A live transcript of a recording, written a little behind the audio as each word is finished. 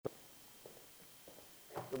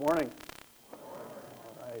Good morning.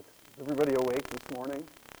 All right. Is everybody awake this morning?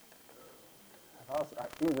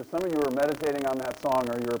 Either some of you were meditating on that song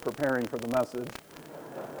or you were preparing for the message.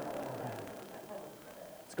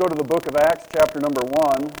 Let's go to the book of Acts, chapter number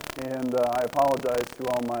 1, and I apologize to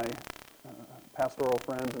all my pastoral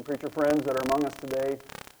friends and preacher friends that are among us today.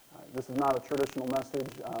 This is not a traditional message.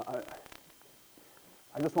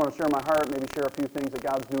 I just want to share my heart, maybe share a few things that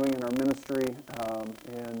God's doing in our ministry,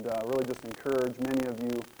 and really just encourage many of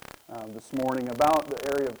you this morning about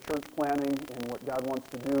the area of church planning and what God wants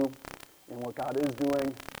to do and what God is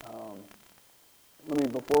doing.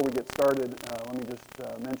 Before we get started, let me just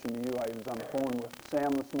mention to you, I was on the phone with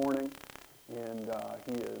Sam this morning, and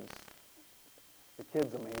the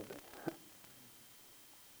kid's amazing.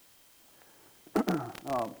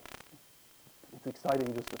 It's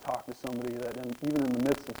exciting just to talk to somebody that, even in the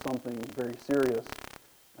midst of something very serious,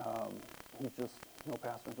 he's just,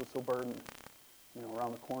 Pastor, I'm just so burdened.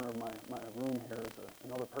 Around the corner of my room here is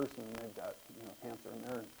another person, and they've got, cancer, and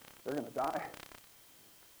they're going to die.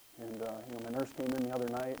 And, my nurse came in the other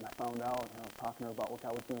night, and I found out, I was talking to her about what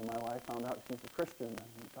God was doing in my life, found out she's a Christian, and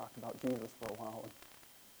we talked about Jesus for a while, and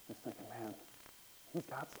just thinking, man, he's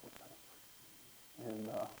got something.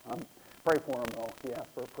 And pray for him, though. He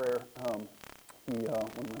asked for a prayer. Let me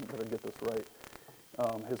better get this right.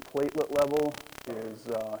 His platelet level is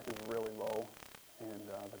really low, and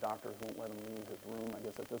the doctors won't let him leave his room, I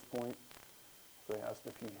guess, at this point. So he asked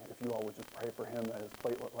if you all would just pray for him that his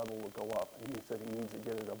platelet level would go up. And he said he needs to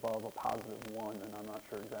get it above a positive 1, and I'm not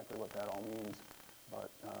sure exactly what that all means, but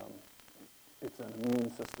it's an immune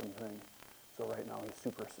system thing. So right now he's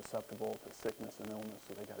super susceptible to sickness and illness,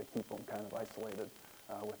 so they got to keep him kind of isolated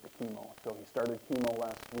with the chemo. So he started chemo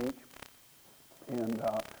last week, and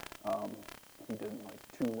he did like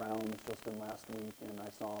 2 rounds just in last week, and I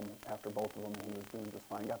saw him after both of them, and he was doing just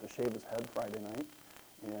fine. Got to shave his head Friday night,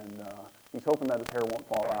 and he's hoping that his hair won't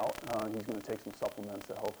fall out. He's going to take some supplements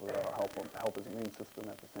that hopefully help his immune system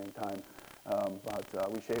at the same time.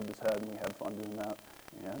 But we shaved his head, and we had fun doing that,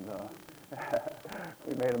 and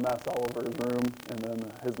we made a mess all over his room, and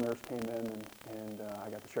then his nurse came in, and I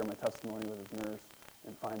got to share my testimony with his nurse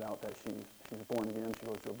and find out that she's born again. She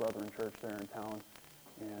goes to a Brethren church there in town,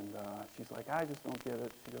 and she's like, I just don't get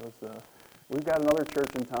it. She goes, we've got another church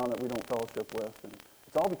in town that we don't fellowship with, and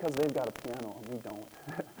it's all because they've got a piano and we don't.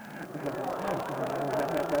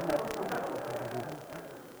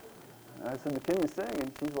 And I said, can you sing?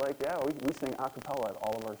 And she's like, yeah, we sing a cappella at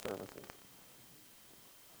all of our services.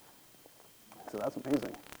 So that's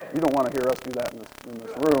amazing. You don't want to hear us do that in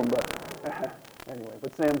this room, but anyway.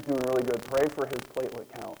 But Sam's doing really good. Pray for his platelet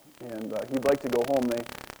count, and he'd like to go home.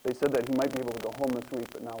 They said that he might be able to go home this week,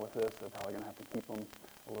 but now with this, they're probably going to have to keep him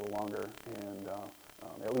a little longer, and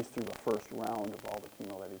at least through the first round of all the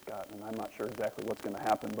chemo that he's got. And I'm not sure exactly what's going to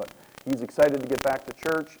happen, but he's excited to get back to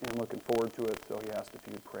church and looking forward to it. So he asked if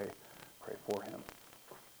you'd pray for him.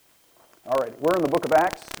 All right, we're in the book of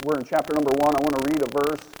Acts. We're in chapter number 1. I want to read a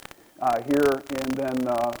verse here, and then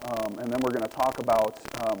we're going to talk about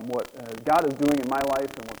what God is doing in my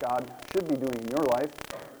life and what God should be doing in your life,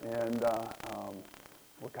 and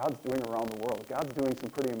what God's doing around the world. God's doing some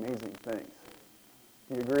pretty amazing things.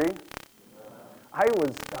 Do you agree? I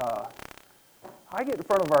get in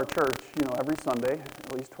front of our church, every Sunday,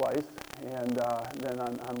 at least twice, and then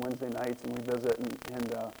on Wednesday nights, and we visit,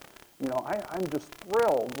 and I'm just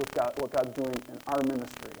thrilled with what God's doing in our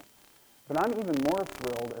ministry. But I'm even more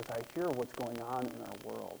thrilled as I hear what's going on in our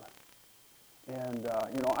world. And,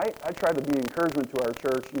 I try to be encouragement to our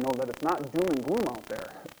church, that it's not doom and gloom out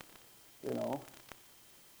there,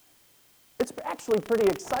 It's actually pretty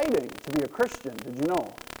exciting to be a Christian, did you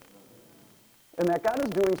know? And that God is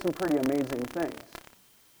doing some pretty amazing things.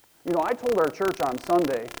 I told our church on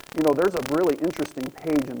Sunday, there's a really interesting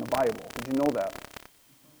page in the Bible. Did you know that?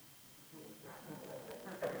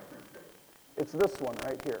 It's this one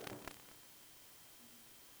right here.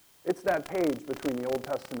 It's that page between the Old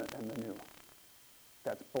Testament and the New.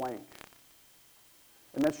 That's blank.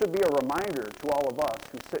 And that should be a reminder to all of us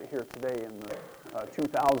who sit here today in the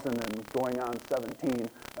 2000 and going on 17,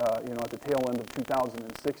 at the tail end of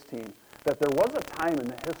 2016, that there was a time in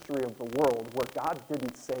the history of the world where God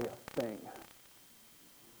didn't say a thing.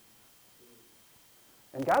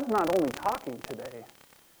 And God's not only talking today,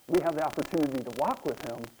 we have the opportunity to walk with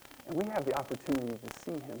him, and we have the opportunity to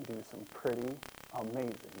see him do some pretty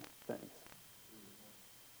amazing things.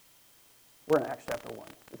 We're in Acts chapter 1.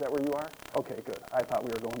 Is that where you are? Okay, good. I thought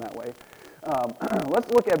we were going that way.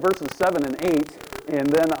 Let's look at verses 7 and 8, and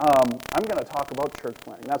then I'm going to talk about church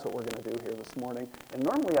planting. That's what we're going to do here this morning. And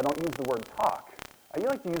normally I don't use the word talk. I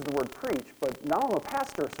like to use the word preach, but now I'm a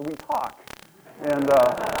pastor, so we talk. And,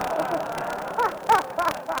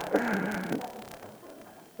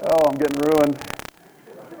 oh, I'm getting ruined.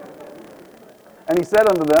 And he said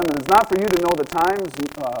unto them, it is not for you to know the times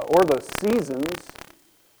or the seasons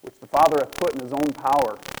which the Father hath put in his own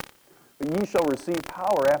power. But ye shall receive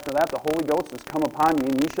power after that the Holy Ghost is come upon you,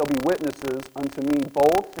 and ye shall be witnesses unto me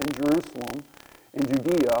both in Jerusalem, in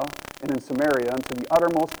Judea, and in Samaria, unto the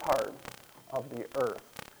uttermost part of the earth.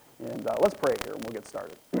 And let's pray here, and we'll get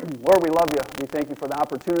started. Lord, we love you. We thank you for the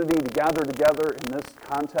opportunity to gather together in this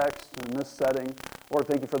context, in this setting. Lord,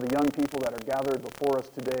 thank you for the young people that are gathered before us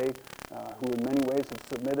today, who in many ways have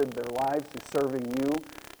submitted their lives to serving you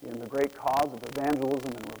in the great cause of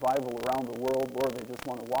evangelism and revival around the world. Lord, they just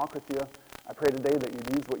want to walk with you. I pray today that you'd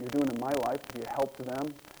use what you're doing in my life to be a help to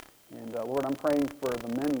them. And Lord, I'm praying for the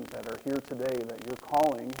many that are here today that you're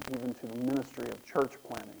calling even to the ministry of church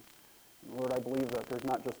planting. And Lord, I believe that there's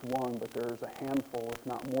not just one, but there's a handful, if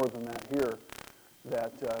not more than that here,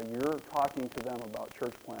 that you're talking to them about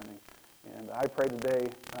church planting. And I pray today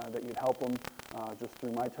that you'd help them just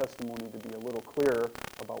through my testimony to be a little clearer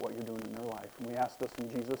about what you're doing in their life. And we ask this in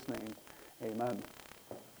Jesus' name. Amen.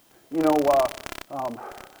 You know,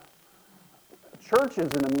 church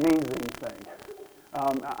is an amazing thing.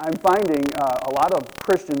 I'm finding a lot of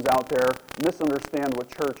Christians out there misunderstand what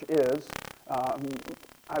church is.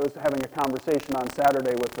 I was having a conversation on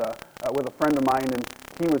Saturday with a friend of mine, and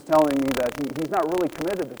he was telling me that he's not really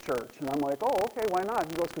committed to church. And I'm like, oh, okay, why not?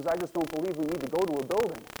 He goes, because I just don't believe we need to go to a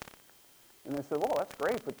building. And I said, well, that's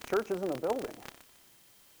great, but church isn't a building.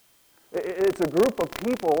 It's a group of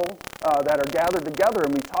people that are gathered together,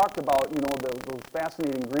 and we talked about, those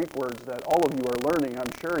fascinating Greek words that all of you are learning,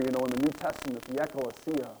 I'm sure, in the New Testament, the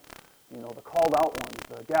ecclesia, the called out ones,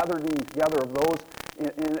 the gathering together of those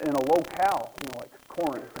in a locale, like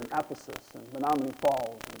Corinth and Ephesus and Menominee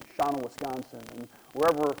Falls and Shawnee, Wisconsin, and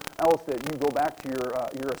wherever else that you go back to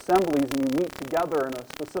your assemblies and you meet together in a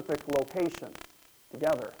specific location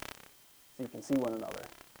together so you can see one another.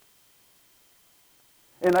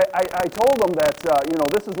 And I told them that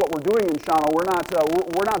this is what we're doing in Shawano.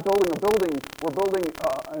 We're not building a building. We're building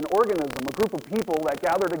an organism, a group of people that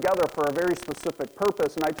gather together for a very specific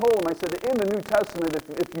purpose. And I told them, I said, in the New Testament,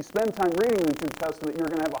 if you spend time reading the New Testament, you're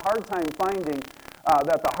going to have a hard time finding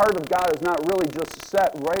that the heart of God is not really just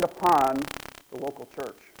set right upon the local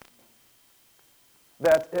church.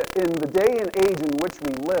 That in the day and age in which we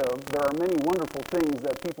live, there are many wonderful things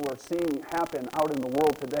that people are seeing happen out in the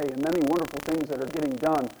world today, and many wonderful things that are getting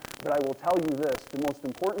done. But I will tell you this, the most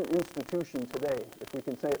important institution today, if we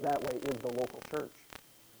can say it that way, is the local church.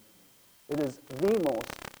 It is the most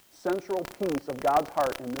central piece of God's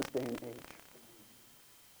heart in this day and age.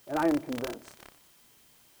 And I am convinced.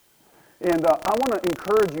 And I want to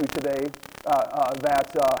encourage you today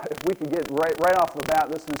that if we could get right off the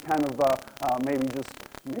bat, this is kind of maybe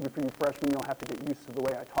for you freshmen, you'll have to get used to the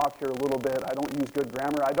way I talk here a little bit. I don't use good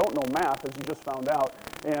grammar. I don't know math, as you just found out.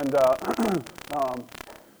 And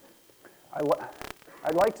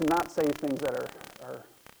I'd like to not say things that are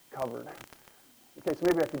covered. Okay, so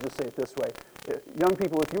maybe I could just say it this way. Young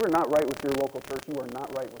people, if you are not right with your local church, you are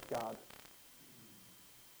not right with God.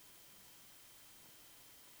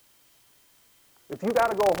 If you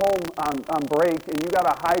got to go home on break and you got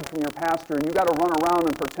to hide from your pastor and you got to run around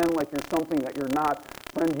and pretend like you're something that you're not,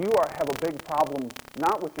 friend, you have a big problem,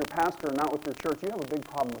 not with your pastor, not with your church. You have a big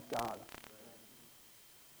problem with God.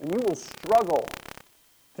 And you will struggle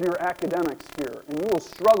through your academics here, and you will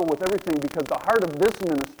struggle with everything because the heart of this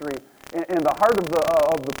ministry and the heart of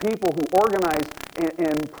the people who organize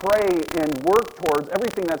and pray and work towards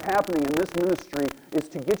everything that's happening in this ministry is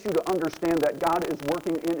to get you to understand that God is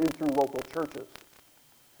working in and through local churches.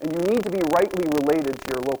 And you need to be rightly related to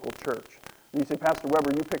your local church. And you say, Pastor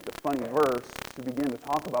Weber, you picked a funny verse to begin to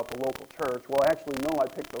talk about the local church. Well, actually, no, I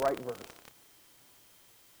picked the right verse.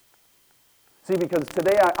 See, because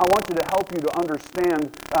today I want you to help you to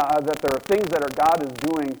understand that there are things that God is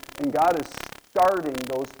doing, and God is starting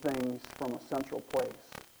those things from a central place.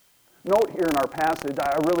 Note here in our passage,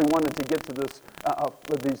 I really wanted to get to this,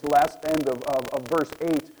 these last end of verse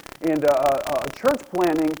 8. And church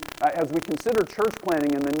planting, as we consider church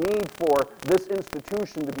planting and the need for this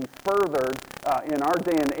institution to be furthered in our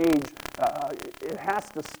day and age, it has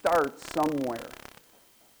to start somewhere.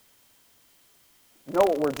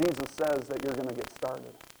 Note where Jesus says that you're going to get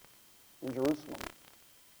started, in Jerusalem.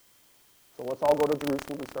 So let's all go to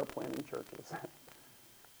Jerusalem and start planting churches.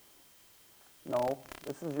 No,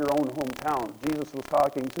 this is your own hometown. Jesus was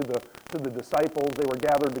talking to the disciples. They were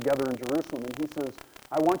gathered together in Jerusalem, and he says,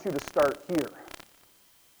 I want you to start here.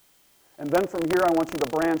 And then from here, I want you to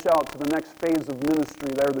branch out to the next phase of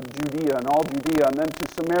ministry there, to Judea and all Judea, and then to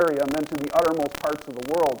Samaria, and then to the uttermost parts of the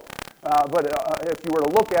world. But if you were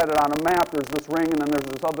to look at it on a map, there's this ring, and then there's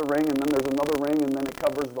this other ring, and then there's another ring, and then it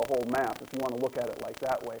covers the whole map, if you want to look at it like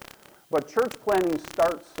that way. But church planting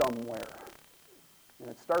starts somewhere, and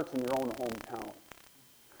it starts in your own hometown.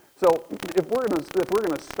 So if we're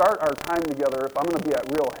going to start our time together, if I'm going to be at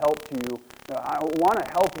real help to you, I want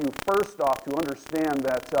to help you first off to understand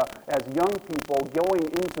that as young people going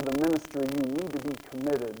into the ministry, you need to be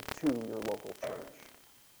committed to your local church.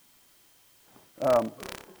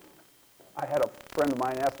 I had a friend of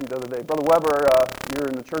mine ask me the other day, Brother Weber, you're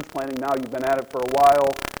in the church planting now, you've been at it for a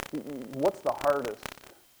while. What's the hardest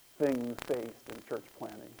thing you faced in church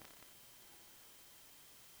planting?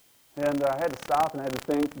 And I had to stop and I had to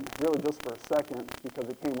think, really just for a second, because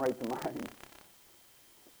it came right to mind.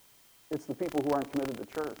 It's the people who aren't committed to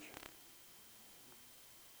church.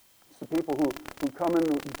 It's the people who come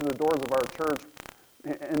into the doors of our church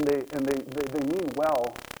and they mean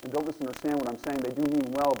well, and don't misunderstand what I'm saying, they do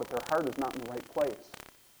mean well, but their heart is not in the right place.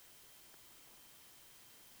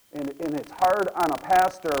 And it's hard on a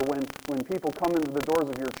pastor when people come into the doors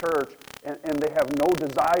of your church and they have no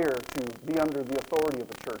desire to be under the authority of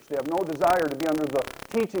the church. They have no desire to be under the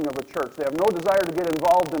teaching of a church. They have no desire to get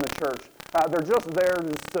involved in a church. They're just there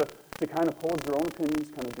just to kind of pose their own opinions,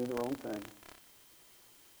 kind of do their own thing.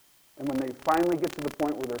 And when they finally get to the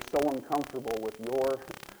point where they're so uncomfortable with your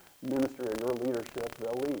ministry or your leadership,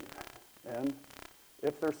 they'll leave. And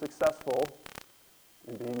if they're successful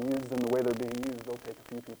in being used in the way they're being used, they'll take a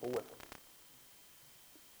few people with them.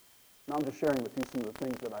 Now I'm just sharing with you some of the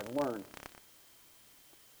things that I've learned.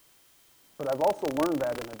 But I've also learned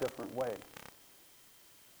that in a different way.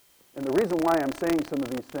 And the reason why I'm saying some of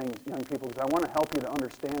these things, young people, is I want to help you to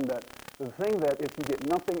understand that the thing that if you get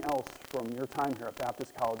nothing else from your time here at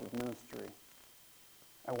Baptist College of Ministry,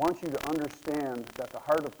 I want you to understand that the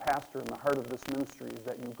heart of pastor and the heart of this ministry is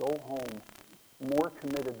that you go home more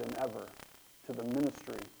committed than ever to the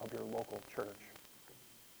ministry of your local church.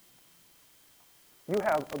 You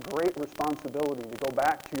have a great responsibility to go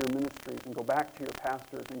back to your ministries and go back to your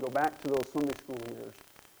pastors and go back to those Sunday school leaders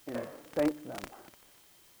and thank them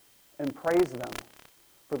and praise them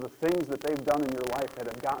for the things that they've done in your life that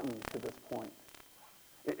have gotten you to this point.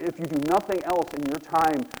 If you do nothing else in your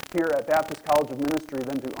time here at Baptist College of Ministry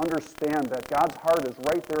than to understand that God's heart is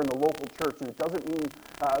right there in the local church, and it doesn't mean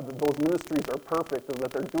that those ministries are perfect or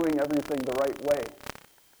that they're doing everything the right way,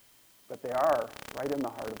 but they are right in the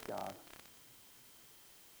heart of God.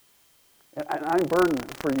 And I'm burdened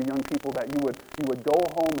for you young people that you would go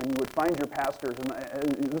home and you would find your pastors, and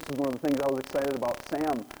this is one of the things I was excited about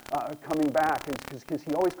Sam coming back, because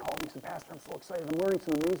he always called me and said, Pastor, I'm so excited, I'm learning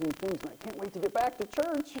some amazing things, and I can't wait to get back to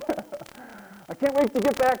church. I can't wait to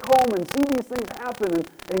get back home and see these things happen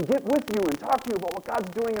and get with you and talk to you about what God's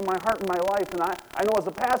doing in my heart and my life, and I know as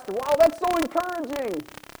a pastor, wow, that's so encouraging.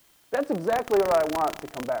 That's exactly what I want to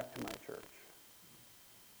come back to my church.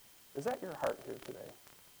 Is that your heart here today?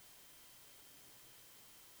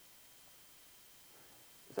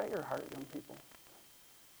 Is that your heart, young people?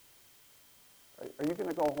 Are you going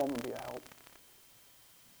to go home and be a help?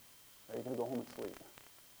 Or are you going to go home and sleep?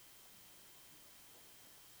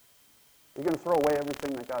 Are you going to throw away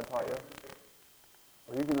everything that God taught you?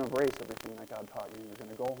 Or are you going to embrace everything that God taught you? You're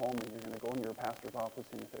going to go home and you're going to go into your pastor's office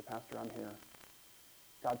and you say, Pastor, I'm here.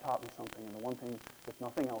 God taught me something, and the one thing, if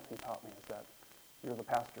nothing else, he taught me is that you're the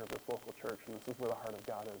pastor of this local church, and this is where the heart of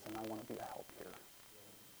God is, and I want to be a help here.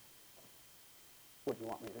 What do you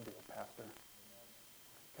want me to do, Pastor?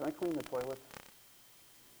 Can I clean the toilets?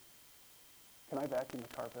 Can I vacuum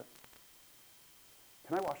the carpet?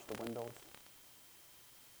 Can I wash the windows?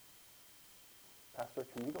 Pastor,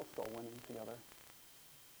 can we go soul winning together?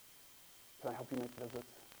 Can I help you make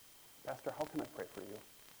visits? Pastor, how can I pray for you?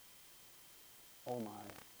 Oh my,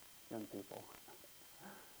 young people.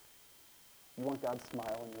 You want God's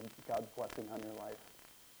smile and God's blessing on your life?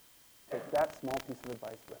 Take that small piece of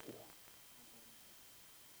advice with you.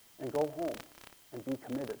 And go home and be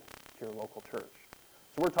committed to your local church.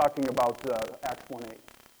 So we're talking about Acts 1:8.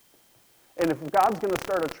 And if God's going to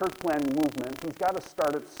start a church planting movement, he's got to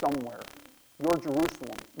start it somewhere. Your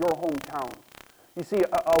Jerusalem, your hometown. You see,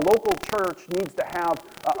 a local church needs to have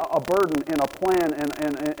a burden and a plan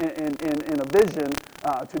and a vision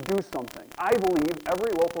to do something. I believe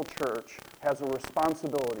every local church has a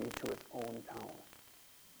responsibility to its own town.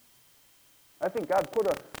 I think God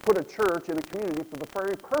put a church in a community for the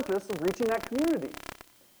very purpose of reaching that community.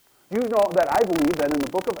 You know that I believe that in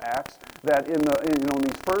the book of Acts, that in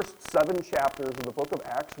these first 7 chapters of the book of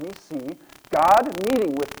Acts, we see God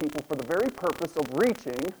meeting with people for the very purpose of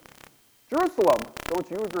reaching Jerusalem, don't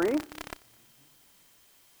you agree?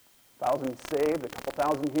 1,000 saved, a couple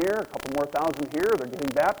thousand here, a couple more thousand here. They're getting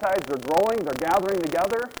baptized, they're growing, they're gathering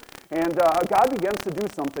together. And God begins to do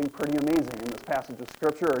something pretty amazing in this passage of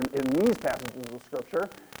Scripture, in these passages of Scripture.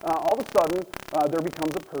 All of a sudden, there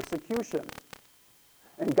becomes a persecution.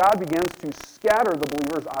 And God begins to scatter the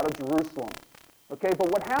believers out of Jerusalem. Okay,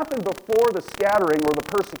 but what happened before the scattering or the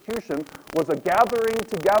persecution was a gathering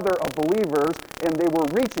together of believers, and they were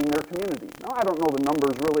reaching their community. Now, I don't know the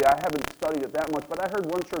numbers really. I haven't studied it that much, but I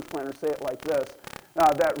heard one church planter say it like this,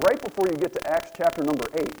 that right before you get to Acts chapter number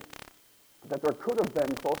 8, that there could have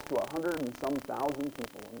been close to 100 and some thousand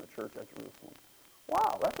people in the church at Jerusalem.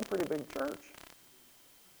 Wow, that's a pretty big church.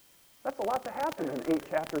 That's a lot to happen in 8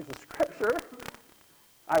 chapters of Scripture.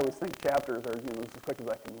 I always think chapters are, as quick as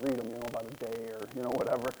I can read them, about a day or,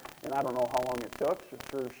 whatever. And I don't know how long it took.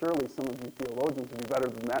 Surely some of you theologians would be better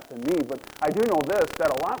than that than me. But I do know this, that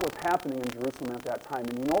a lot was happening in Jerusalem at that time.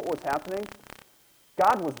 And you know what was happening?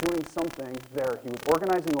 God was doing something there. He was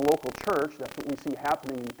organizing a local church. That's what we see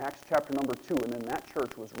happening in Acts chapter number 2. And then that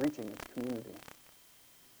church was reaching its community.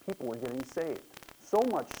 People were getting saved. So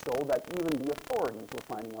much so that even the authorities were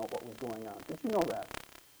finding out what was going on. Did you know that?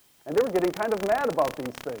 And they were getting kind of mad about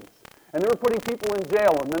these things. And they were putting people in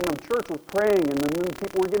jail, and then the church was praying, and then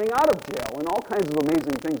people were getting out of jail, and all kinds of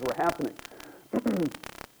amazing things were happening.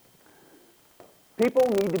 People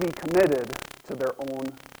need to be committed to their own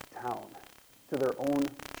town, to their own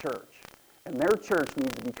church. And their church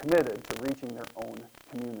needs to be committed to reaching their own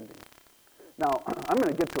community. Now, I'm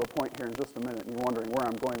going to get to a point here in just a minute, and you're wondering where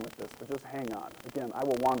I'm going with this, but just hang on. Again, I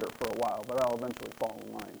will wander for a while, but I'll eventually fall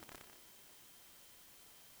in line.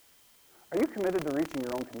 Are you committed to reaching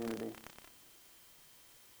your own community?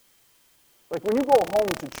 Like when you go home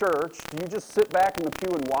to church, do you just sit back in the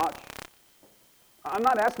pew and watch? I'm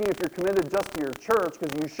not asking if you're committed just to your church,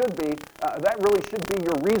 because you should be. That really should be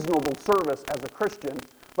your reasonable service as a Christian.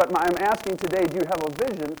 But I'm asking today, do you have a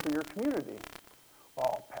vision for your community?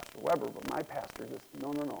 Oh, Pastor Weber, but my pastor just,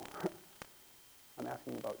 no. I'm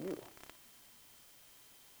asking about you.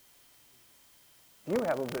 Do you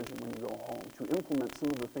have a vision when you go home to implement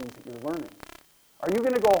some of the things that you're learning? Are you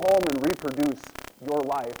going to go home and reproduce your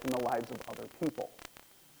life in the lives of other people?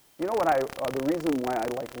 You know what the reason why I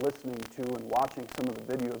like listening to and watching some of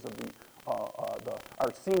the videos of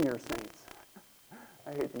our senior saints.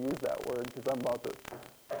 I hate to use that word because I'm about to.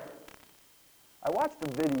 I watched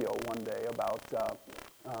a video one day about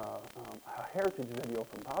a heritage video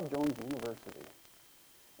from Bob Jones University.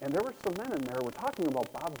 And there were some men in there who were talking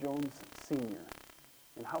about Bob Jones Sr.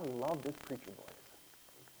 and how he loved his preacher boys.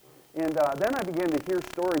 And then I began to hear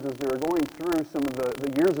stories as they were going through some of the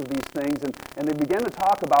years of these things, and they began to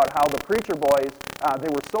talk about how the preacher boys, they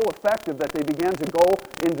were so effective that they began to go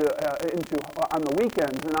into on the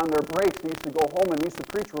weekends and on their breaks, they used to go home and they used to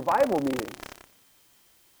preach revival meetings.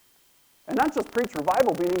 And not just preach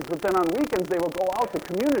revival meetings, but then on weekends they would go out to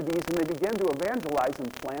communities and they began to evangelize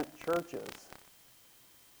and plant churches.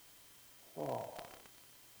 Whoa.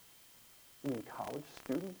 You mean college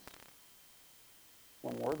students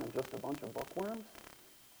were more than just a bunch of bookworms?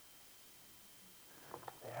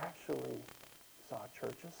 They actually saw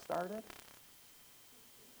churches started?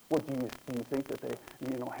 What do you think that they,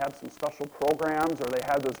 had some special programs or they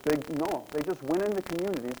had this big, no, they just went into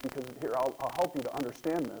communities because here, I'll help you to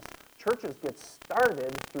understand this. Churches get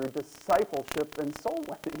started through discipleship and soul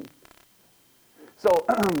winning. So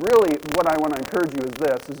really what I want to encourage you is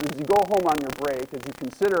this, is as you go home on your break, as you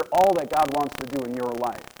consider all that God wants to do in your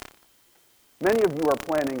life. Many of you are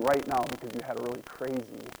planning right now because you had a really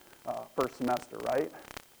crazy first semester, right?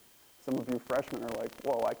 Some of you freshmen are like,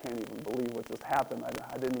 whoa, I can't even believe what just happened.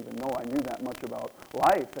 I didn't even know I knew that much about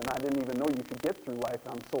life, and I didn't even know you could get through life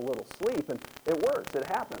on so little sleep, and it works, it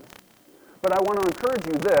happens. But I want to encourage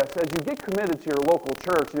you this, as you get committed to your local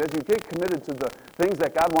church, as you get committed to the things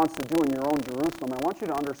that God wants to do in your own Jerusalem, I want you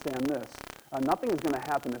to understand this. Nothing is going to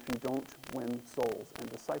happen if you don't win souls and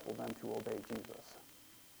disciple them to obey Jesus.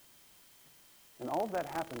 And all of that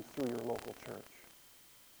happens through your local church.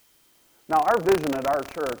 Now, our vision at our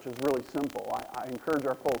church is really simple. I encourage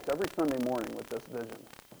our folks every Sunday morning with this vision.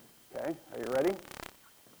 Okay, are you ready?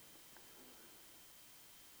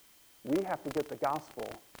 We have to get the gospel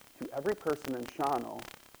to every person in Shawano,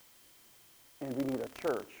 and we need a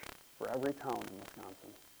church for every town in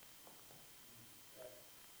Wisconsin.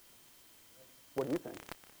 What do you think?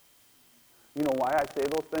 You know why I say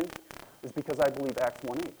those things? It's because I believe Acts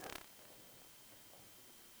 1:8.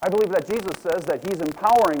 I believe that Jesus says that he's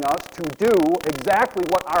empowering us to do exactly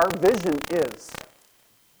what our vision is.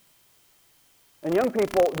 And young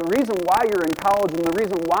people, the reason why you're in college and the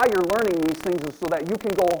reason why you're learning these things is so that you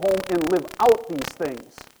can go home and live out these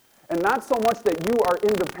things. And not so much that you are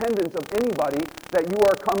independent of anybody, that you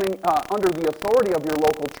are coming under the authority of your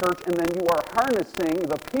local church, and then you are harnessing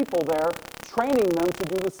the people there, training them to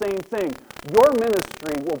do the same thing. Your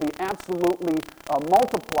ministry will be absolutely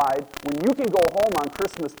multiplied when you can go home on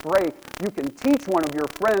Christmas break. You can teach one of your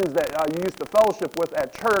friends that you used to fellowship with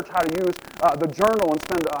at church how to use the journal and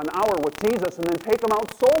spend an hour with Jesus, and then take them out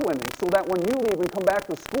soul winning so that when you leave and come back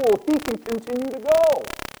to school, he can continue to go.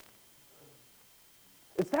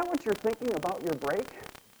 Is that what you're thinking about your break?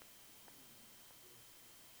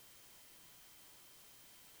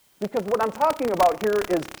 Because what I'm talking about here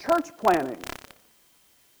is church planning.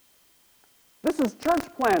 This is church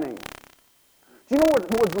planning. Do you know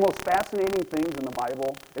what was the most fascinating things in the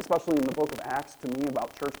Bible, especially in the book of Acts to me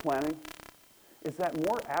about church planning? Is that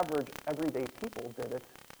more average, everyday people did it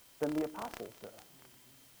than the apostles did.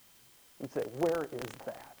 You'd say, where is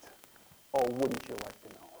that? Oh, wouldn't you like to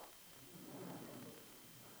know?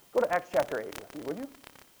 Go to Acts chapter 8 with me, would you?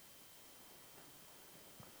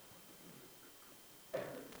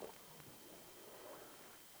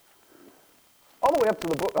 All the way up to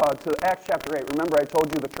the book, to Acts chapter 8. Remember, I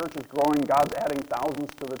told you the church is growing. God's adding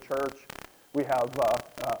thousands to the church. We have,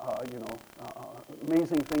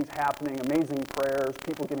 amazing things happening, amazing prayers,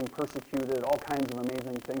 people getting persecuted, all kinds of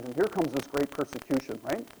amazing things. And here comes this great persecution,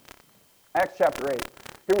 right? Acts chapter 8.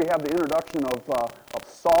 Here we have the introduction of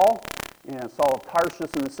Saul, and Saul of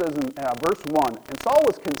Tarsus, and it says in verse 1, "And Saul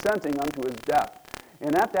was consenting unto his death.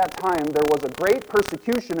 And at that time there was a great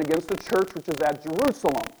persecution against the church which is at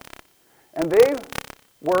Jerusalem. And they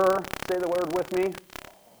were," say the word with me,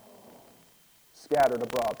 "scattered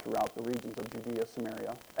abroad throughout the regions of Judea,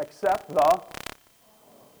 Samaria, except the..."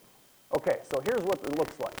 Okay, so here's what it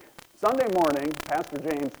looks like. Sunday morning, Pastor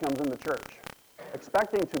James comes into church,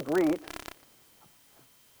 expecting to greet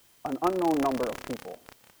an unknown number of people,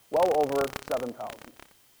 well over 7,000.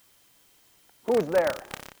 Who's there?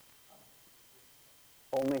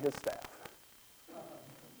 Only his staff.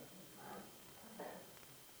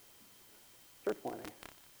 Church planning.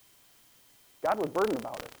 God was burdened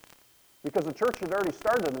about it because the church had already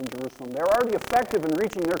started in Jerusalem. They were already effective in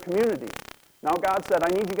reaching their community. Now God said,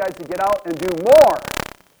 "I need you guys to get out and do more."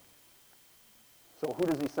 So who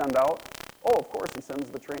does he send out? Oh, of course, he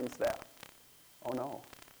sends the trained staff. Oh no,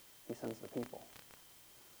 he sends the people.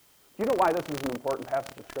 Do you know why this is an important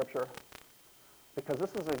passage of Scripture? Because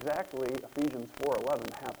this is exactly Ephesians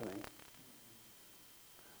 4:11 happening.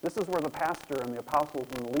 This is where the pastor and the apostles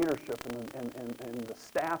and the leadership and the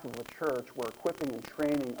staff of the church were equipping and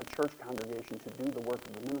training a church congregation to do the work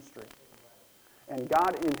of the ministry. And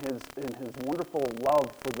God, in his wonderful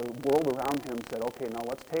love for the world around him, said, okay, now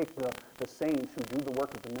let's take the saints who do the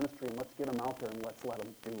work of the ministry and let's get them out there and let's let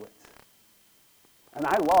them do it. And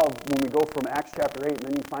I love when we go from Acts chapter 8, and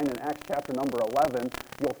then you find in Acts chapter number 11,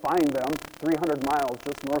 you'll find them 300 miles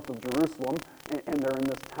just north of Jerusalem, and they're in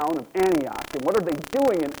this town of Antioch. And what are they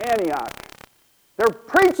doing in Antioch? They're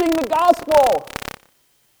preaching the gospel!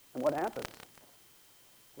 And what happens?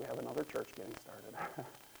 We have another church getting started.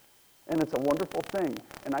 And it's a wonderful thing,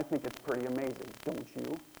 and I think it's pretty amazing, don't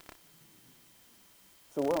you?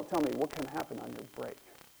 So tell me, what can happen on your break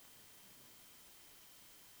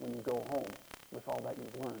when you go home with all that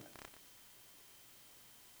you've learned?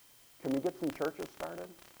 Can we get some churches started?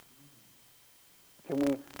 Can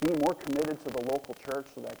we be more committed to the local church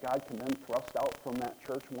so that God can then thrust out from that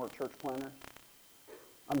church more church planners?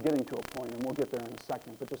 I'm getting to a point, and we'll get there in a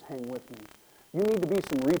second, but just hang with me. You need to be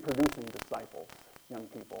some reproducing disciples, young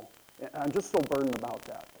people. And I'm just so burdened about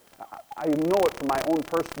that. I know it from my own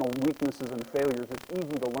personal weaknesses and failures. It's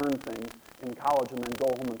easy to learn things in college and then go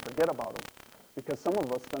home and forget about them. Because some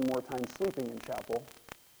of us spend more time sleeping in chapel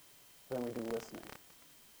than we do listening.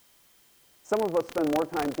 Some of us spend more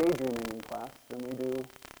time daydreaming in class than we do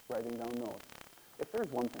writing down notes. If there's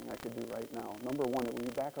one thing I could do right now, number one, it would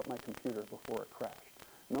be back up my computer before it crashed.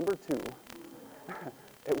 Number two,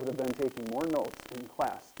 it would have been taking more notes in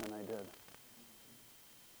class than I did.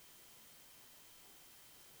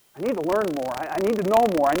 I need to learn more. I need to know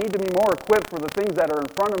more. I need to be more equipped for the things that are in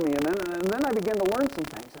front of me. And then I began to learn some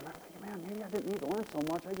things. And I'm thinking, man, maybe I didn't need to learn so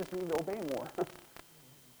much. I just need to obey more.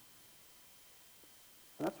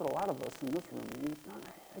 And that's what a lot of us in this room need.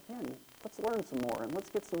 Again, let's learn some more and let's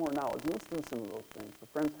get some more knowledge and let's do some of those things. But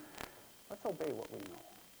friends, let's obey what we know.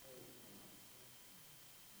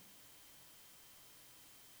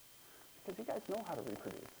 Because you guys know how to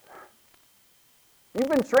reproduce. You've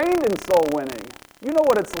been trained in soul winning. You know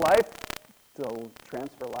what it's like to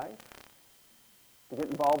transfer life, to get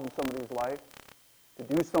involved in somebody's life,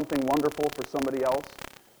 to do something wonderful for somebody else.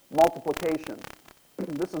 Multiplication.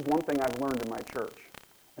 This is one thing I've learned in my church.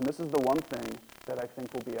 And this is the one thing that I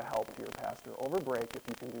think will be a help to your pastor. Over break, if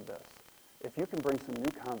you can do this. If you can bring some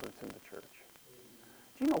new converts into church.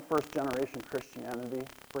 Do you know first-generation Christianity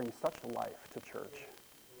brings such life to church?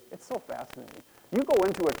 It's so fascinating. You go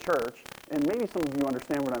into a church, and maybe some of you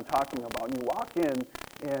understand what I'm talking about, and you walk in,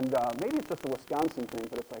 and maybe it's just a Wisconsin thing,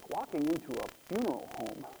 but it's like walking into a funeral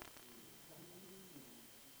home.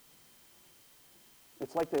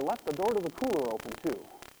 It's like they left the door to the cooler open, too.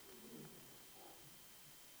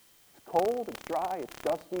 It's cold, it's dry, it's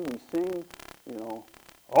dusty, we sing,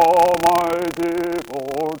 Almighty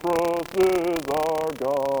fortress is our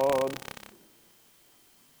God.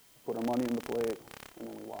 Put our money in the plate, and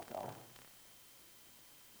then we walk out.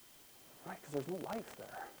 Right, because there's no life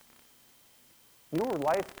there. You know where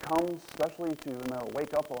life comes, especially to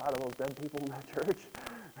wake up a lot of those dead people in that church?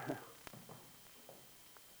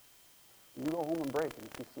 You go home and break and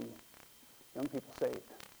see some young people saved.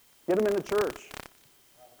 Get them in the church.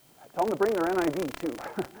 Tell them to bring their NIV, too.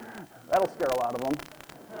 That'll scare a lot of them.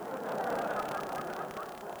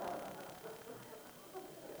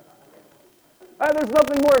 There's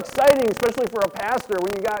nothing more exciting, especially for a pastor,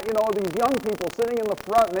 when you got, these young people sitting in the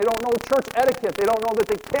front and they don't know church etiquette. They don't know that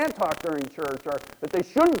they can't talk during church or that they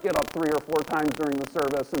shouldn't get up 3 or 4 times during the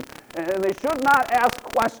service. And they should not ask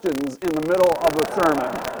questions in the middle of the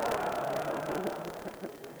sermon.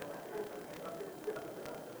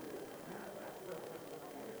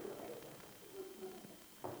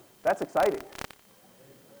 That's exciting.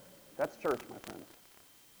 That's church, my friends.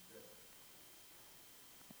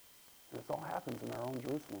 And this all happens in our own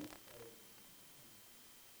Jerusalem.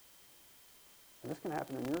 And this can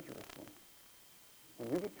happen in your Jerusalem.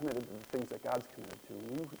 When you get committed to the things that God's committed to,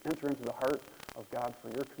 when you enter into the heart of God for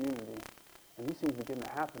your community, and these things begin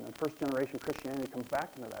to happen, and first-generation Christianity comes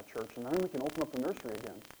back into that church, and then we can open up the nursery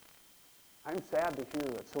again. I'm sad to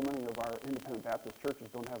hear that so many of our independent Baptist churches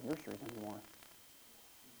don't have nurseries anymore.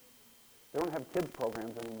 They don't have kids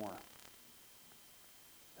programs anymore.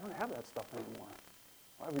 They don't have that stuff anymore.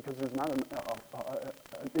 Why? Because there's not an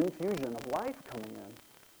infusion of life coming in.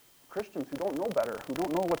 Christians who don't know better, who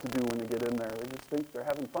don't know what to do when they get in there. They just think they're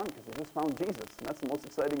having fun because they just found Jesus, and that's the most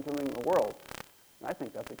exciting thing in the world. And I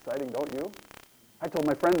think that's exciting, don't you? I told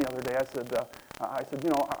my friend the other day, I said,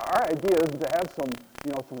 our idea is to have some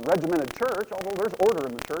regimented church, although there's order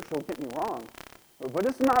in the church, don't get me wrong. But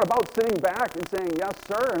it's not about sitting back and saying, yes,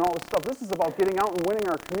 sir, and all this stuff. This is about getting out and winning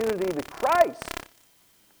our community to Christ.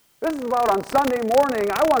 This is about on Sunday morning,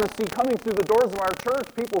 I want to see coming through the doors of our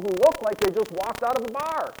church people who look like they just walked out of a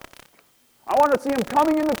bar. I want to see them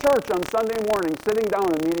coming into church on Sunday morning, sitting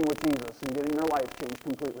down and meeting with Jesus and getting their life changed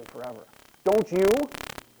completely forever. Don't you?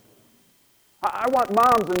 I want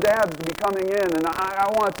moms and dads to be coming in, and I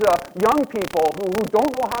want young people who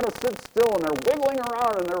don't know how to sit still, and they're wiggling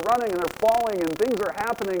around, and they're running, and they're falling, and things are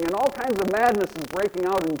happening, and all kinds of madness is breaking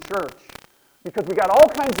out in church because we got all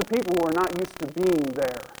kinds of people who are not used to being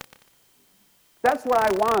there. That's what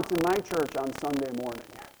I want in my church on Sunday morning,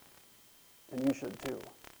 and you should too.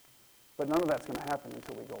 But none of that's going to happen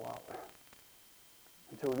until we go out,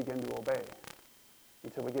 until we begin to obey,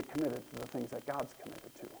 until we get committed to the things that God's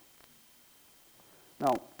committed to.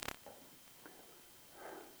 Now,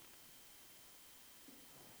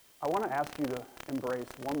 I want to ask you to embrace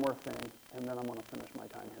one more thing, and then I'm going to finish my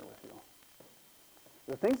time here with you.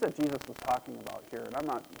 The things that Jesus was talking about here, and I'm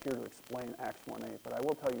not here to explain Acts 1:8, but I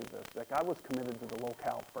will tell you this, that God was committed to the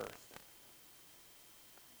locale first.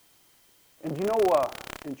 And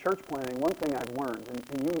in church planning, one thing I've learned,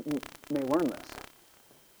 and you may learn this,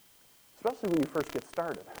 especially when you first get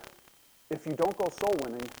started, if you don't go soul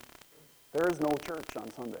winning, there is no church on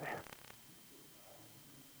Sunday.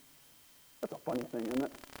 That's a funny thing, isn't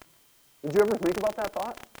it? Did you ever think about that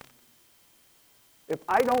thought? If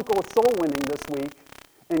I don't go soul winning this week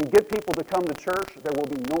and get people to come to church, there will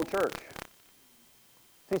be no church.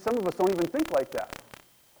 See, some of us don't even think like that.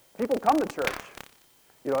 People come to church.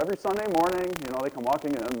 Every Sunday morning, they come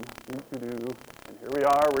walking in, and here we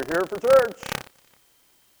are, we're here for church.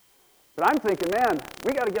 But I'm thinking, man,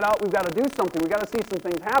 we got to get out, we've got to do something, we've got to see some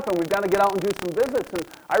things happen, we've got to get out and do some visits. And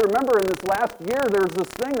I remember in this last year, there's this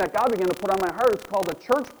thing that God began to put on my heart, it's called a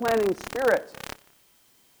church planning spirit.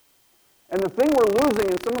 And the thing we're losing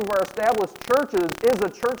in some of our established churches is a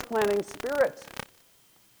church planning spirit.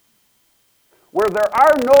 Where there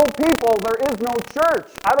are no people, there is no church.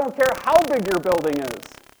 I don't care how big your building is.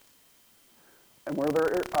 And where there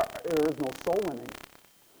is no soul winning,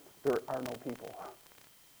 there are no people.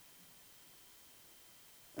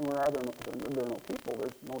 And where there are no people,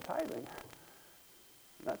 there's no tithing.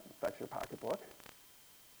 That affects your pocketbook.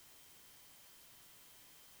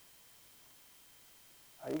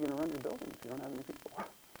 How are you going to run your building if you don't have any people?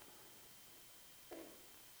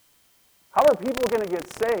 How are people going to get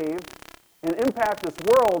saved and impact this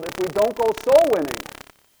world if we don't go soul winning?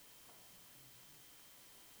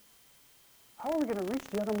 How are we going to reach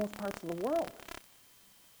the othermost parts of the world?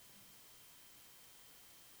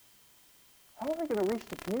 How are we going to reach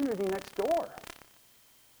the community next door?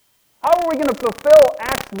 How are we going to fulfill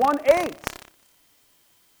Acts 1:8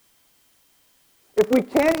 if we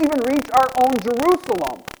can't even reach our own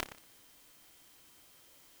Jerusalem?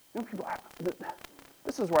 You know, people,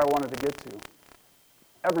 this is where I wanted to get to.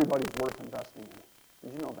 Everybody's worth investing in.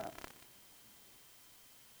 Did you know that?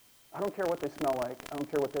 I don't care what they smell like, I don't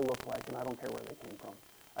care what they look like, and I don't care where they came from.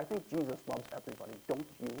 I think Jesus loves everybody, don't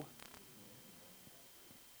you?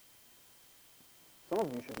 Some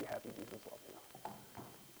of you should be happy Jesus loves you.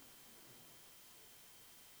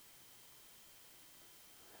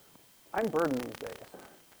 I'm burdened these days.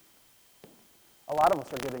 A lot of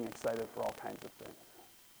us are getting excited for all kinds of things.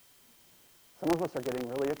 Some of us are getting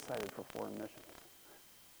really excited for foreign missions.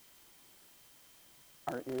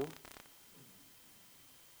 Aren't you?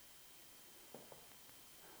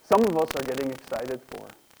 Some of us are getting excited for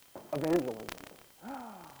evangelism.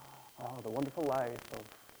 Oh, the wonderful life of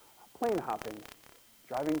plane hopping,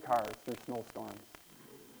 driving cars through snowstorms,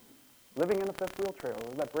 living in a fifth wheel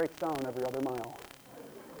trailer that breaks down every other mile.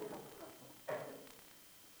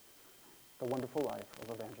 The wonderful life of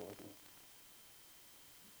evangelism.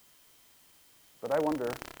 But I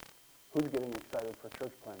wonder, who's getting excited for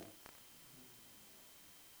church planting?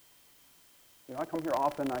 You know, I come here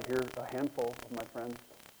often, I hear a handful of my friends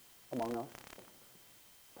among us.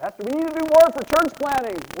 Pastor, we need to do more for church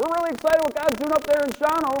planting. We're really excited what God's doing up there in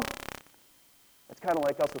Shawano. It's kind of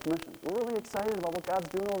like us with missions. We're really excited about what God's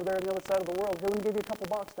doing over there on the other side of the world. Here, let me give you a couple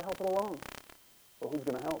bucks to help it along. Well, who's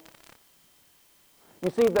going to help? You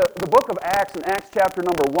see, the book of Acts, in Acts chapter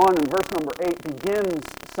number 1 and verse number 8, begins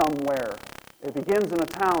somewhere. It begins in a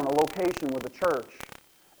town, a location with a church.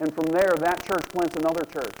 And from there, that church plants another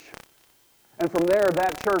church. And from there,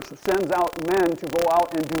 that church sends out men to go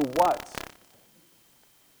out and do what?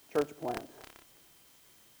 Church plant.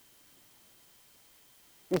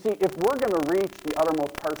 You see, if we're going to reach the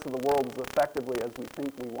uttermost parts of the world as effectively as we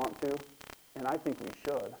think we want to, and I think we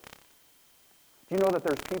should, do you know that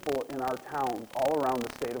there's people in our towns all around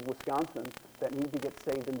the state of Wisconsin that need to get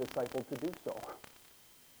saved and discipled to do so?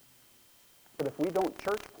 But if we don't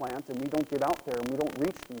church plant and we don't get out there and we don't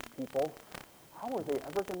reach these people, how are they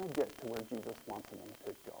ever going to get to where Jesus wants them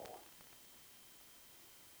to go?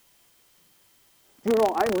 Do you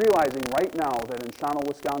know, I'm realizing right now that in Shawano,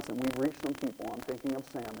 Wisconsin, we've reached some people. I'm thinking of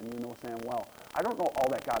Sam, and you know Sam well. I don't know all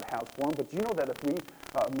that God has for him, but do you know that if we,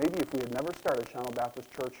 maybe if we had never started Shawano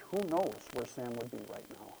Baptist Church, who knows where Sam would be right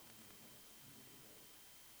now?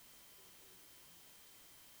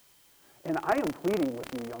 And I am pleading with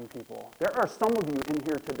you, young people. There are some of you in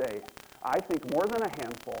here today, I think more than a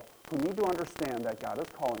handful, who need to understand that God is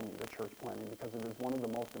calling you to church planting because it is one of the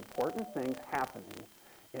most important things happening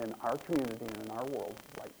in our community and in our world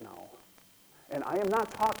right now. And I am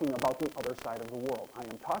not talking about the other side of the world. I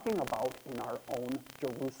am talking about in our own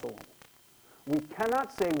Jerusalem. We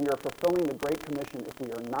cannot say we are fulfilling the Great Commission if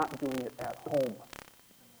we are not doing it at home.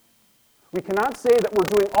 We cannot say that we're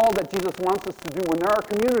doing all that Jesus wants us to do when there are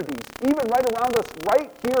communities, even right around us, right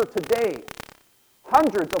here today,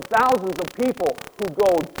 hundreds of thousands of people who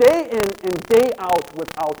go day in and day out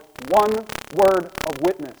without one word of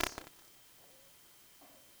witness.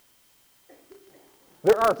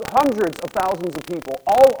 There are hundreds of thousands of people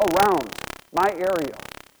all around my area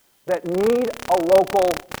that need a local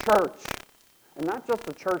church. And not just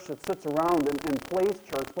a church that sits around and plays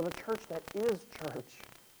church, but a church that is church.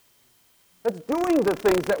 That's doing the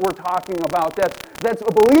things that we're talking about, that's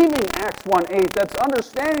believing Acts 1:8, that's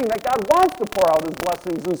understanding that God wants to pour out his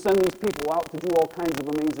blessings and send these people out to do all kinds of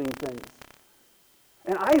amazing things.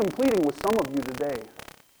 And I am pleading with some of you today.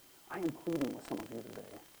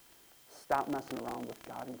 Stop messing around with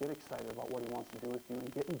God and get excited about what he wants to do with you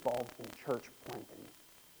and get involved in church planting.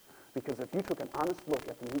 Because if you took an honest look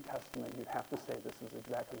at the New Testament, you'd have to say this is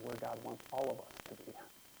exactly where God wants all of us to be.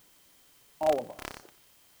 All of us.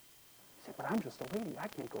 You say, but I'm just a lady. I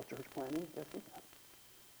can't go church planting. Yes, you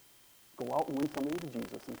can. Go out and win somebody to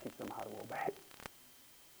Jesus and teach them how to obey.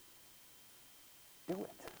 Do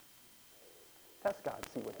it. Test God,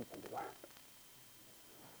 see what he can do.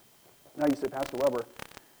 Now you say, Pastor Weber,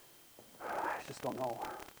 I just don't know.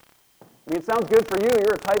 I mean, it sounds good for you.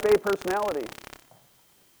 You're a type A personality.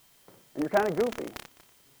 And you're kind of goofy.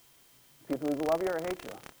 People either love you or hate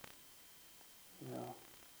you. Yeah.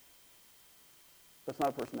 That's not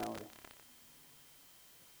a personality.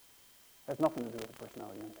 It has nothing to do with the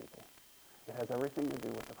personality of young people. It has everything to do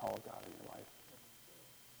with the call of God in your life.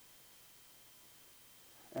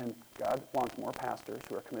 And God wants more pastors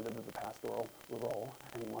who are committed to the pastoral role,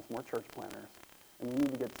 and he wants more church planners. And we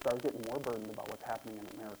need to start getting more burdened about what's happening in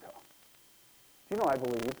America. Do you know, I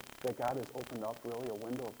believe that God has opened up really a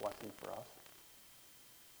window of blessing for us.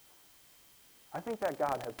 I think that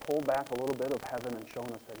God has pulled back a little bit of heaven and shown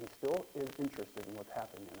us that he still is interested in what's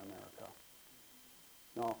happening in America.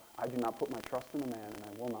 No, I do not put my trust in a man, and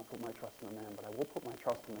I will not put my trust in a man, but I will put my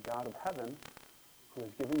trust in the God of heaven, who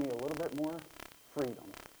has given me a little bit more freedom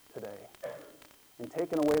today and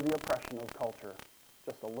taken away the oppression of culture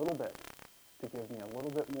just a little bit to give me a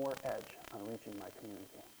little bit more edge on reaching my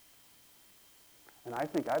community. And I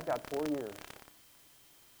think I've got 4 years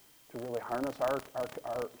to really harness our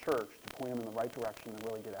church to point them in the right direction and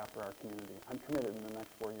really get after our community. I'm committed in the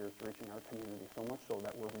next 4 years to reaching our community, so much so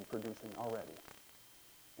that we're reproducing already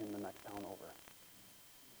in the next town over.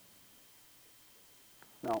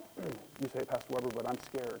 Now, you say, Pastor Weber, but I'm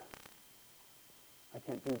scared. I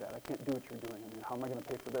can't do that. I can't do what you're doing. I mean, how am I going to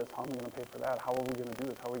pay for this? How am I going to pay for that? How are we going to do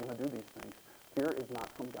this? How are we going to do these things? Fear is not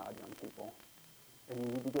from God, young people. And you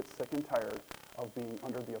need to get sick and tired of being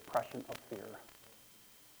under the oppression of fear.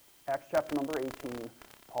 Acts chapter number 18,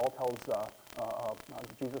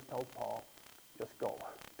 Jesus tells Paul, just go.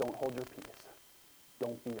 Don't hold your peace.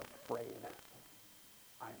 Don't be afraid.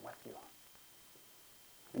 I'm with you.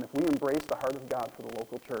 And if we embrace the heart of God for the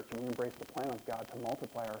local church, and we embrace the plan of God to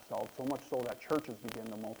multiply ourselves, so much so that churches begin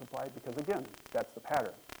to multiply, because again, that's the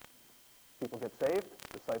pattern. People get saved,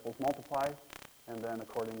 disciples multiply, and then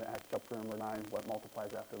according to Acts chapter number 9, what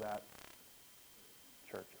multiplies after that?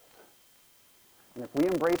 Churches. And if we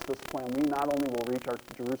embrace this plan, we not only will reach our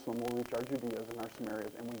Jerusalem, we'll reach our Judeas and our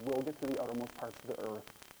Samarias, and we will get to the uttermost parts of the earth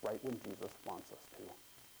right when Jesus wants us to.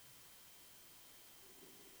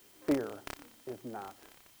 Fear is not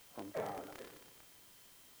from God.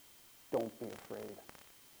 Don't be afraid.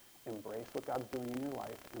 Embrace what God's doing in your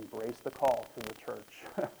life. Embrace the call to the church,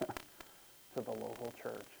 to the local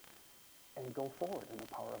church, and go forward in the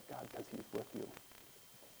power of God because he's with you.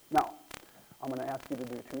 Now, I'm going to ask you to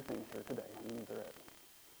do 2 things here today, and these are it.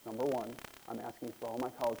 Number 1, I'm asking for all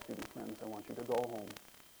my college student friends, I want you to go home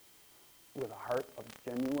with a heart of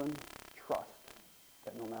genuine trust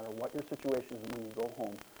that no matter what your situation is when you go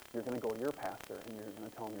home, you're going to go to your pastor and you're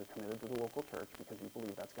going to tell him you're committed to the local church because you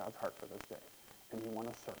believe that's God's heart for this day. And you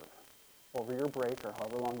want to serve. Over your break or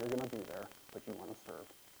however long you're going to be there, but you want to serve.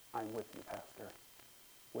 I'm with you, Pastor.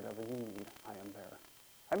 Whatever you need, I am there.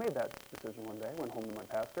 I made that decision one day, went home to my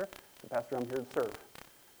pastor. I said, Pastor, I'm here to serve.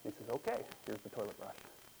 He says, okay, here's the toilet brush.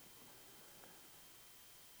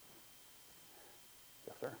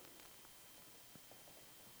 Yes, sir.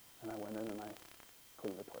 And I went in and I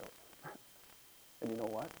cleaned the toilet. And you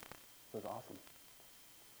know what? It was awesome.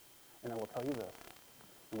 And I will tell you this,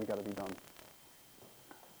 and we got to be done.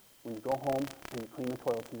 When you go home and you clean the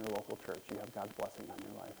toilets in your local church, you have God's blessing on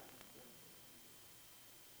your life.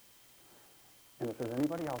 And if there's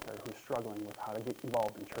anybody out there who's struggling with how to get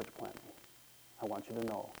involved in church planting, I want you to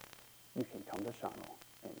know you can come to Shawano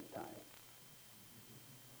anytime.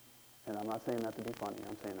 And I'm not saying that to be funny.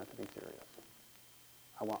 I'm saying that to be serious.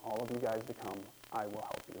 I want all of you guys to come. I will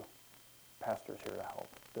help you. Pastor's here to help.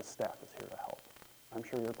 The staff is here to help. I'm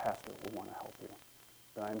sure your pastor will want to help you.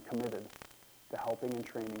 But I'm committed to helping and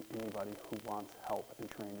training anybody who wants help and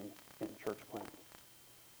training in church planting.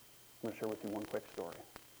 I'm going to share with you one quick story.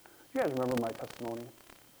 Do you guys remember my testimony?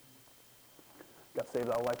 Got saved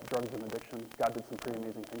out of life of drugs and addiction. God did some pretty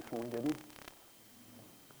amazing things for me, didn't he?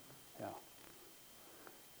 Yeah.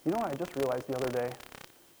 You know, I just realized the other day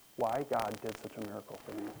why God did such a miracle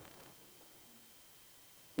for me.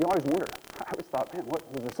 You know, I always wondered. I always thought, man, what,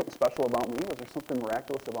 was there something special about me? Was there something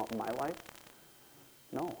miraculous about my life?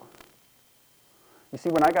 No. You see,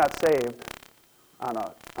 when I got saved on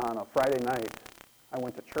a Friday night, I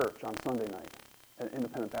went to church on Sunday night at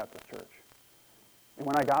Independent Baptist Church. And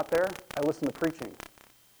when I got there, I listened to preaching.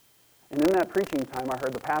 And in that preaching time, I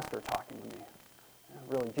heard the pastor talking to me. And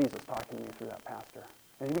really, Jesus talking to me through that pastor.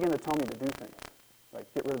 And he began to tell me to do things.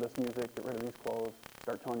 Like, get rid of this music, get rid of these clothes,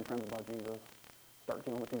 start telling your friends about Jesus, start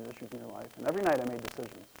dealing with these issues in your life. And every night I made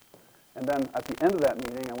decisions. And then at the end of that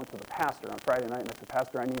meeting, I went to the pastor on Friday night, and I said,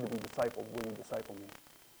 Pastor, I need to be discipled. Will you disciple me?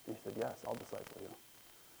 And he said, yes, I'll disciple you.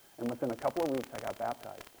 And within a couple of weeks, I got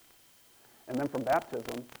baptized. And then from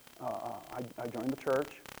baptism, I joined the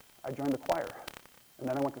church. I joined the choir. And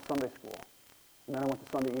then I went to Sunday school. And then I went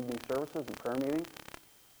to Sunday evening services and prayer meetings.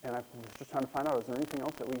 And I was just trying to find out, is there anything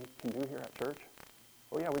else that we can do here at church?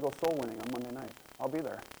 Oh, yeah, we go soul winning on Monday nights. I'll be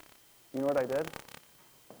there. You know what I did?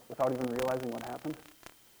 Without even realizing what happened?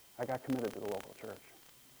 I got committed to the local church.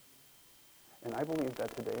 And I believe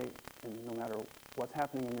that today, and no matter what's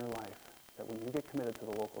happening in your life, that when you get committed to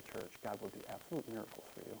the local church, God will do absolute miracles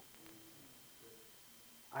for you.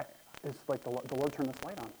 It's like the Lord turned this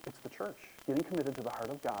light on. It's the church. Getting committed to the heart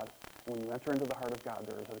of God. And when you enter into the heart of God,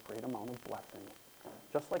 there is a great amount of blessing.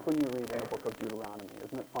 Just like when you read in the book of Deuteronomy.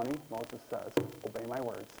 Isn't it funny? Moses says, obey my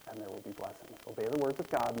words, and there will be blessings. Obey the words of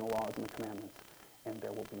God and the laws and the commandments, and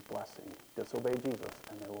there will be blessing. Disobey Jesus,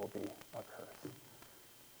 and there will be a curse.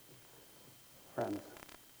 Friends,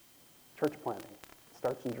 church planting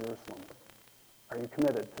starts in Jerusalem. Are you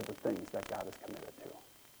committed to the things that God is committed to?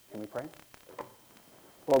 Can we pray?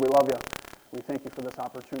 Lord, we love you. We thank you for this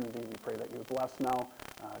opportunity. We pray that you would bless now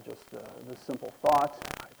just this simple thought.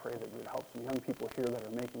 I pray that you would help some young people here that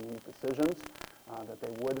are making these decisions, that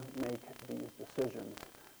they would make these decisions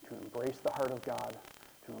to embrace the heart of God,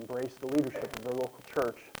 to embrace the leadership of their local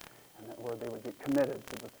church, and that, Lord, they would get committed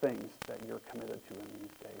to the things that you're committed to in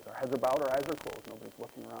these days. Our heads are bowed, our eyes are closed. Nobody's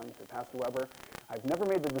looking around. You say, Pastor Weber, I've never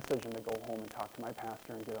made the decision to go home and talk to my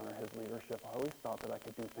pastor and get under his leadership. I always thought that I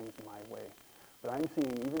could do things my way. But I'm seeing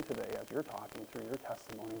even today, as you're talking through your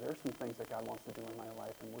testimony, there's some things that God wants to do in my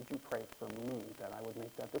life. And would you pray for me that I would make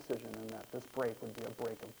that decision and that this break would be a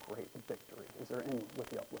break of great victory? Is there any with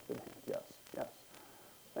the uplifted hand? Yes, yes.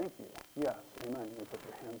 Thank you. Yes, amen. You put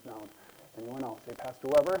your hands down. Anyone else? Say, Pastor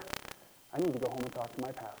Weber, I need to go home and talk to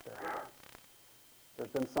my pastor. There's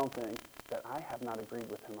been something that I have not agreed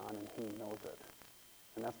with him on, and he knows it.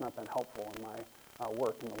 And that's not been helpful in my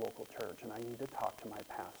work in the local church, and I need to talk to my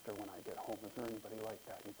pastor when I get home. Is there anybody like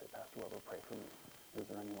that? You'd say, Pastor Weber, pray for me. Is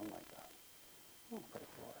there anyone like that? Oh, praise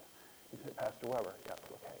the Lord. You'd say, Pastor Weber, yes,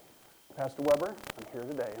 okay. Pastor Weber, I'm here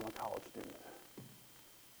today. I'm a college student.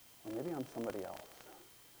 Or maybe I'm somebody else.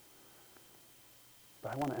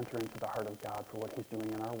 But I want to enter into the heart of God for what he's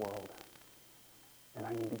doing in our world, and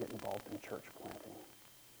I need to get involved in church planting.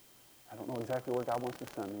 I don't know exactly where God wants to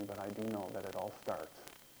send me, but I do know that it all starts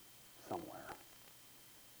somewhere.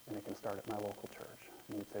 And it can start at my local church.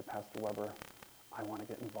 And you'd say, Pastor Weber, I want to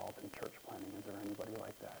get involved in church planting. Is there anybody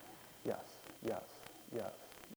like that? Yes, yes, yes.